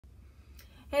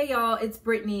Hey y'all, it's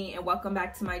Brittany and welcome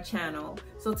back to my channel.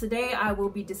 So today I will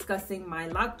be discussing my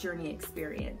lock journey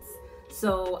experience.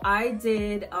 So I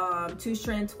did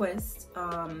 2-strand twists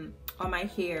on my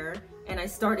hair, and I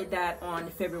started that on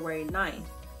February 9th.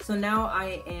 So now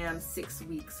I am 6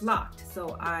 weeks locked.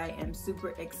 So I am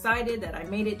super excited that I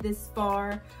made it this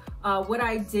far. What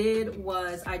I did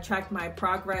was I tracked my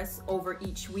progress over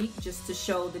each week just to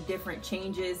show the different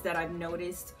changes that I've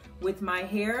noticed with my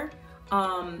hair.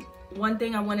 One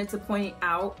thing I wanted to point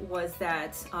out was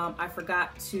that I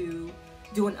forgot to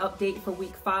do an update for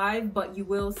week 5, but you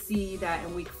will see that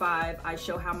in week 5 I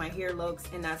show how my hair looks,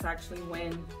 and that's actually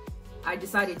when I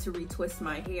decided to retwist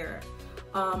my hair.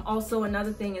 Also,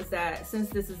 another thing is that since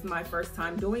this is my first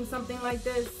time doing something like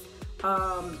this,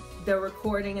 the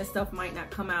recording and stuff might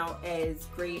not come out as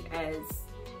great as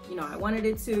I wanted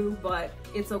it to, but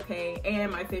it's okay.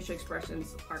 And my facial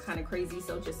expressions are kind of crazy,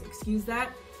 so just excuse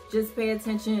that. Just pay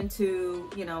attention to,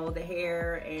 the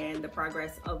hair and the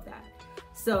progress of that.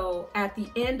 So at the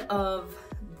end of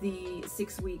the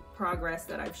 6-week progress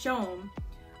that I've shown,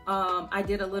 I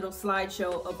did a little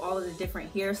slideshow of all of the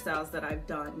different hairstyles that I've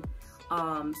done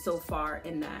so far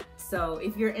in that. So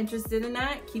if you're interested in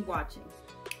that, keep watching.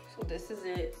 So this is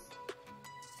it.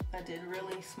 I did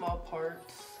really small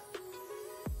parts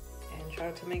and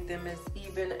tried to make them as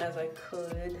even as I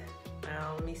could.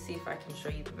 Now let me see if I can show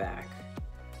you the back.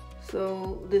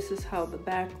 So this is how the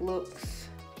back looks.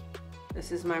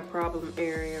 This is my problem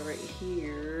area right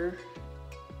here.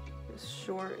 It's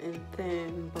short and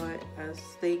thin, but as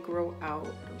they grow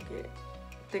out, it'll get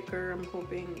thicker. I'm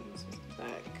hoping. This is the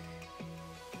back.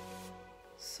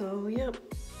 So yep.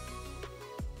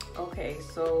 Okay,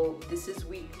 so this is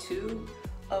week 2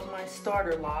 of my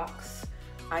starter locks.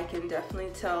 I can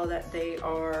definitely tell that they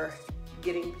are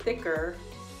getting thicker.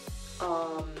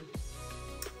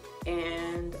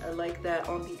 And I like that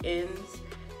on the ends,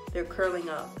 they're curling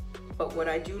up. But what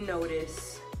I do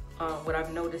notice, what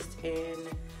I've noticed in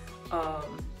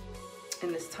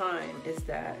this time is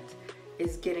that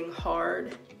it's getting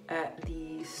hard at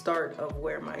the start of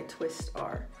where my twists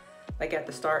are. Like at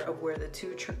the start of where the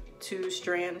two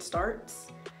strand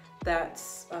starts,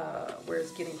 that's where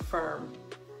it's getting firm.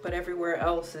 But everywhere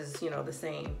else is, the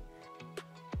same.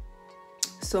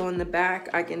 So in the back,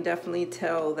 I can definitely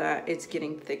tell that it's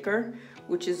getting thicker,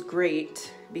 which is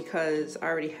great because I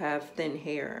already have thin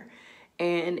hair.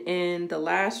 And in the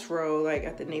last row, like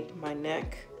at the nape of my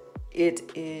neck,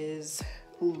 it is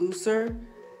looser.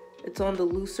 It's on the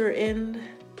looser end.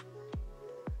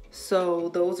 So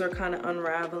those are kind of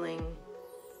unraveling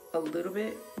a little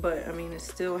bit, but I mean, it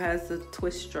still has the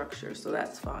twist structure, so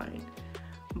that's fine.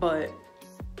 But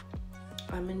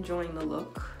I'm enjoying the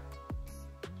look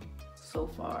so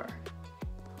far.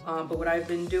 But what I've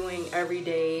been doing every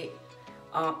day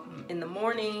in the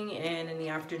morning and in the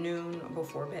afternoon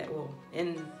before bed, well,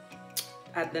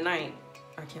 at the night,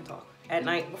 I can't talk. At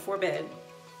night before bed,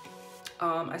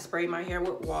 I spray my hair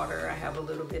with water. I have a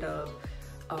little bit of,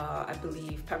 I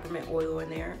believe, peppermint oil in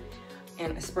there,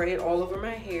 and I spray it all over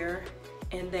my hair.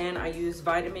 And then I use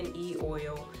vitamin E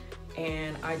oil,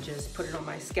 and I just put it on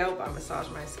my scalp. I massage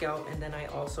my scalp, and then I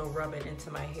also rub it into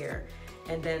my hair.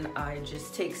 And then I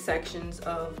just take sections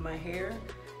of my hair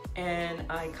and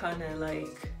I kind of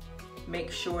like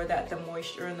make sure that the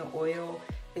moisture in the oil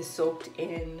is soaked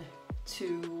in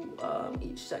to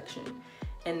each section.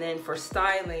 And then for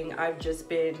styling, I've just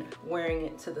been wearing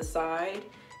it to the side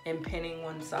and pinning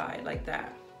one side like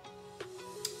that.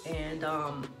 And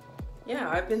yeah,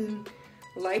 I've been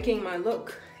liking my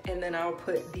look. And then I'll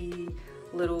put the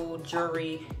little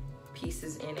jewelry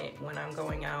pieces in it when I'm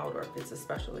going out, or if it's a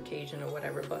special occasion or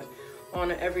whatever. But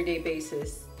on an everyday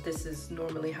basis, this is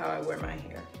normally how I wear my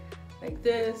hair. Like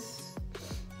this,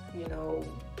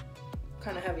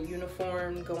 kind of have a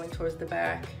uniform going towards the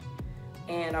back.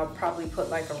 And I'll probably put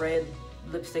like a red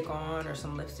lipstick on or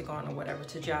some lipstick on or whatever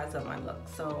to jazz up my look.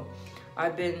 So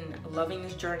I've been loving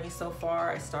this journey so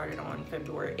far. I started on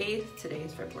February 8th. Today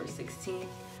is February 16th.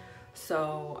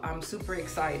 So I'm super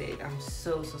excited. I'm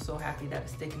so happy that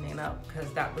it's thickening up,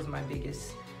 because that was my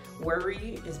biggest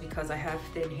worry, is because I have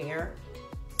thin hair.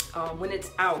 When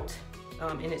it's out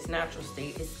in its natural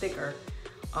state, it's thicker.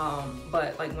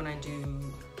 But like when I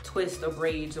do twists or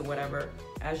braids or whatever,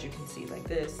 as you can see like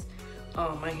this,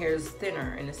 my hair is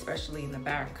thinner, and especially in the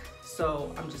back.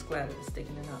 So I'm just glad that it's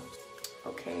thickening up.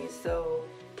 Okay, so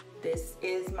this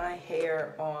is my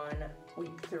hair on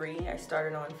week 3. I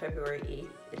started on February 8th.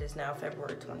 It is now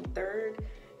February 23rd,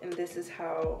 and this is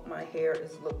how my hair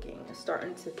is looking. It's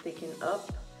starting to thicken up.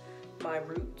 My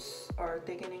roots are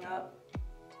thickening up,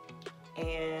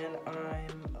 and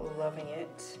I'm loving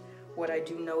it. What I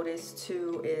do notice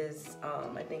too is,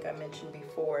 I think I mentioned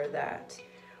before that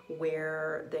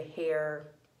where the hair,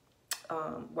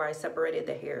 where I separated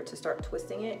the hair to start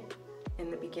twisting it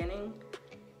in the beginning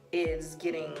is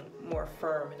getting more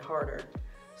firm and harder.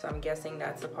 So I'm guessing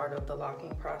that's a part of the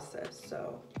locking process.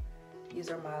 So these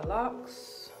are my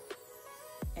locks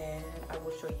and I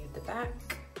will show you the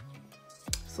back.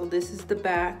 So this is the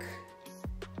back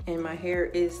and my hair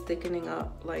is thickening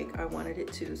up like I wanted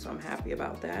it to, so I'm happy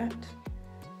about that.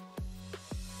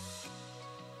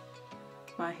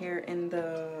 My hair in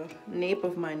the nape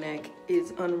of my neck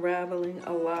is unraveling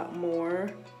a lot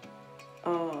more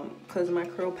because my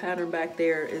curl pattern back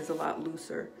there is a lot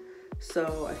looser.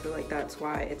 So I feel like that's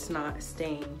why it's not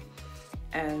staying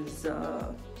as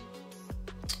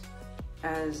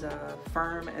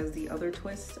firm as the other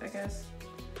twist, I guess.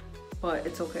 But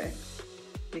it's okay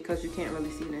because you can't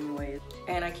really see it anyway.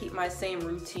 And I keep my same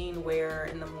routine where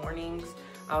in the mornings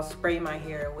I'll spray my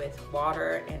hair with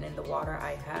water, and in the water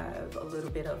I have a little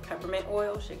bit of peppermint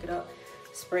oil, shake it up,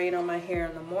 spray it on my hair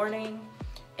in the morning,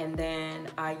 and then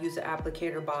I use an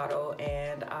applicator bottle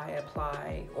and I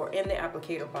apply, or in the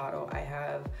applicator bottle I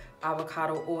have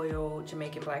avocado oil,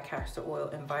 Jamaican black castor oil,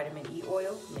 and vitamin E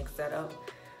oil. Mix that up.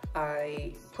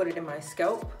 I put it in my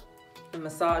scalp and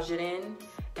massage it in,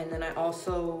 and then I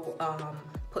also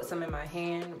put some in my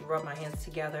hand, rub my hands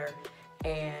together,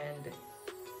 and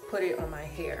put it on my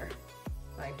hair.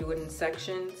 I do it in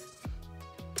sections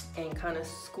and kind of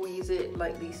squeeze it,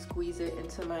 lightly squeeze it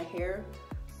into my hair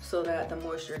so that the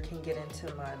moisture can get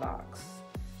into my locks.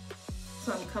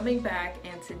 So I'm coming back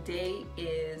and today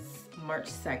is March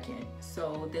 2nd.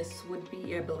 So this would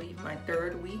be, I believe, my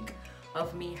 3rd week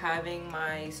of me having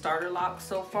my starter locks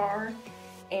so far.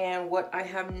 And what I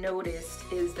have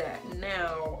noticed is that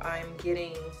now I'm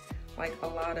getting like a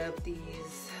lot of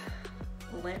these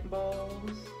lint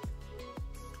balls,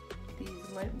 these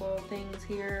lint ball things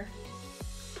here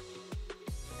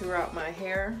throughout my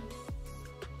hair.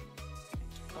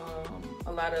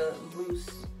 A lot of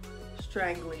loose,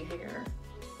 strangly hair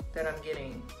that I'm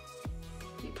getting.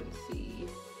 You can see,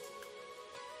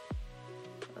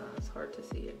 it's hard to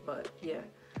see it, but yeah.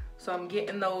 So I'm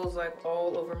getting those like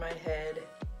all over my head.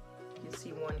 You can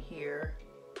see one here.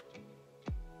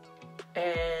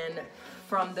 And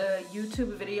from the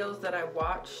YouTube videos that I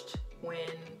watched when,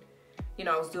 you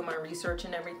know, I was doing my research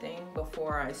and everything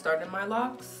before I started my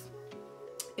locks,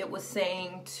 it was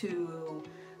saying to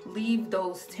leave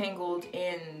those tangled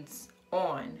ends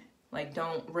on. Like,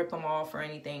 don't rip them off or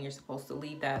anything. You're supposed to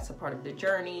leave that as a part of the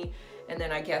journey. And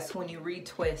then I guess when you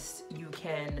retwist, you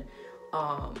can,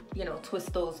 you know,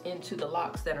 twist those into the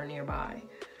locks that are nearby.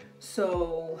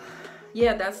 So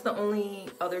yeah, that's the only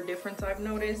other difference I've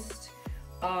noticed.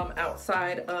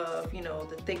 Outside of, you know,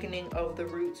 the thickening of the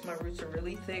roots. My roots are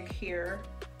really thick here.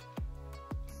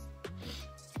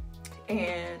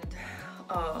 And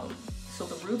so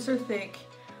the roots are thick,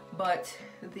 but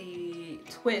the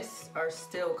twists are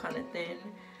still kind of thin.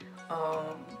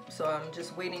 So I'm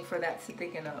just waiting for that to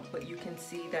thicken up. But you can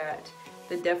see that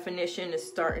the definition is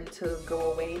starting to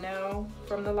go away now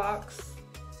from the locks.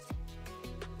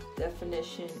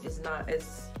 Definition is not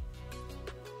as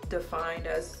defined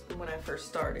as when I first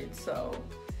started, so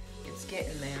it's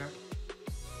getting there.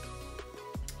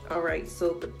 All right,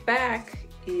 so the back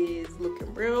is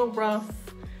looking real rough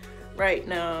right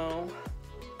now.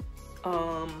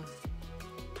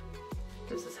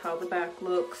 This is how the back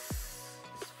looks.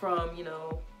 It's from, you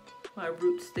know, my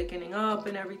roots thickening up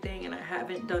and everything, and I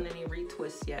haven't done any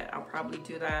retwists yet. I'll probably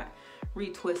do that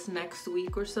retwist next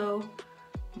week or so.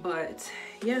 But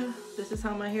yeah, this is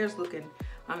how my hair's looking.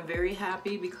 I'm very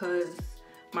happy because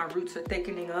my roots are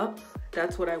thickening up.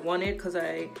 That's what I wanted, because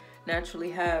I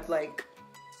naturally have like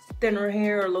thinner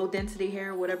hair or low density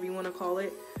hair, whatever you want to call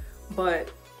it.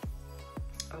 But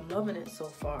I'm loving it so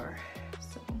far.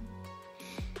 So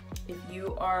if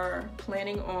you are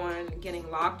planning on getting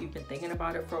locked, you've been thinking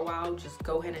about it for a while, just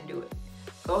go ahead and do it.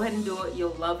 Go ahead and do it.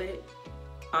 You'll love it.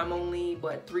 I'm only,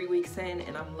 what, 3 weeks in,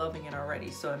 and I'm loving it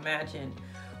already. So imagine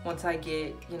once I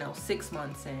get, you know, 6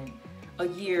 months in, a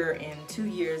year and 2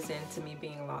 years into me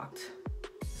being locked.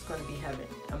 It's gonna be heaven.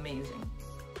 Amazing.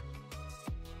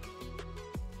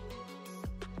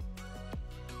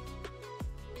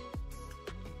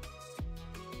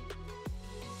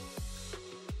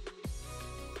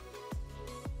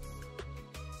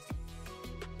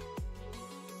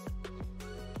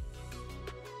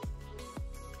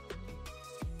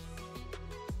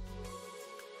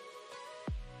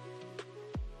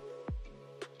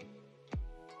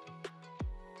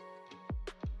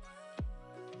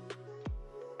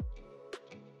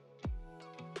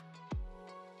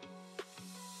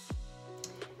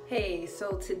 Hey,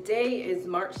 so today is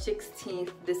March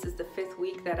 16th. This is the 5th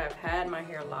week that I've had my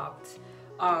hair locked.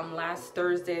 Last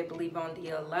Thursday, I believe on the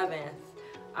 11th,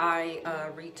 I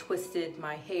retwisted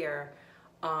my hair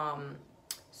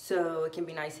so it can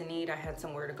be nice and neat. I had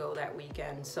somewhere to go that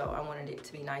weekend, so I wanted it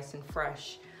to be nice and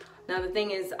fresh. Now the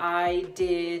thing is, I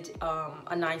did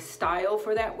a nice style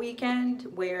for that weekend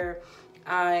where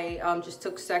I just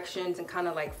took sections and kind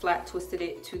of like flat twisted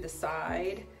it to the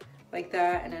side like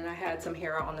that, and then I had some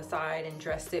hair out on the side and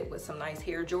dressed it with some nice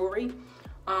hair jewelry.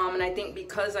 And I think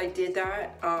because I did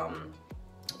that,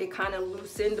 it kind of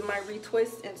loosened my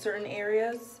retwist in certain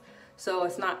areas. So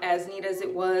it's not as neat as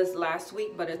it was last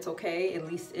week, but it's okay. At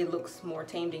least it looks more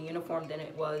tamed and uniform than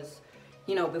it was,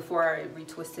 you know, before I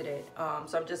retwisted it.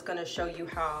 So I'm just gonna show you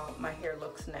how my hair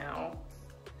looks now.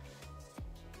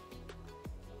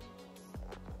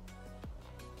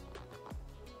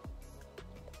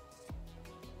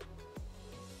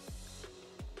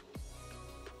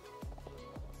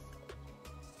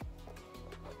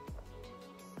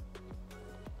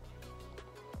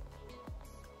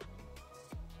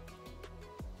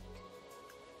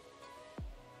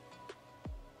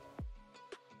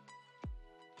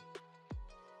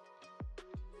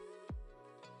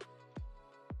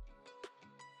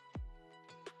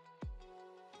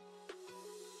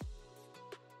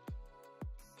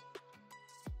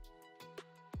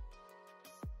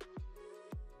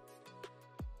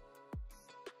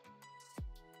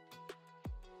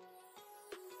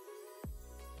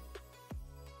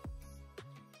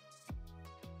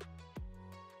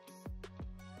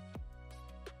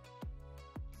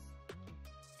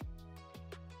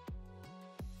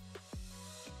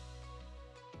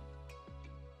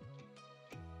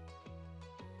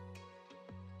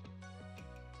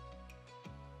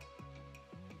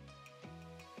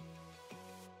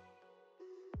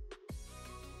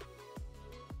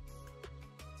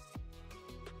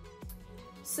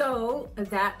 So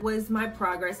that was my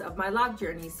progress of my lock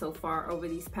journey so far over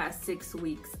these past 6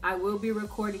 weeks. I will be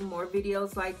recording more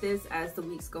videos like this as the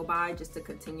weeks go by, just to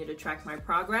continue to track my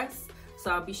progress.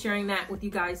 So I'll be sharing that with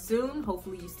you guys soon.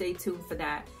 Hopefully you stay tuned for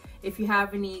that. If you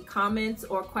have any comments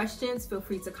or questions, feel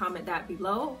free to comment that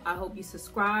below. I hope you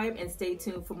subscribe and stay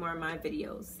tuned for more of my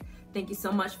videos. Thank you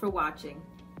so much for watching.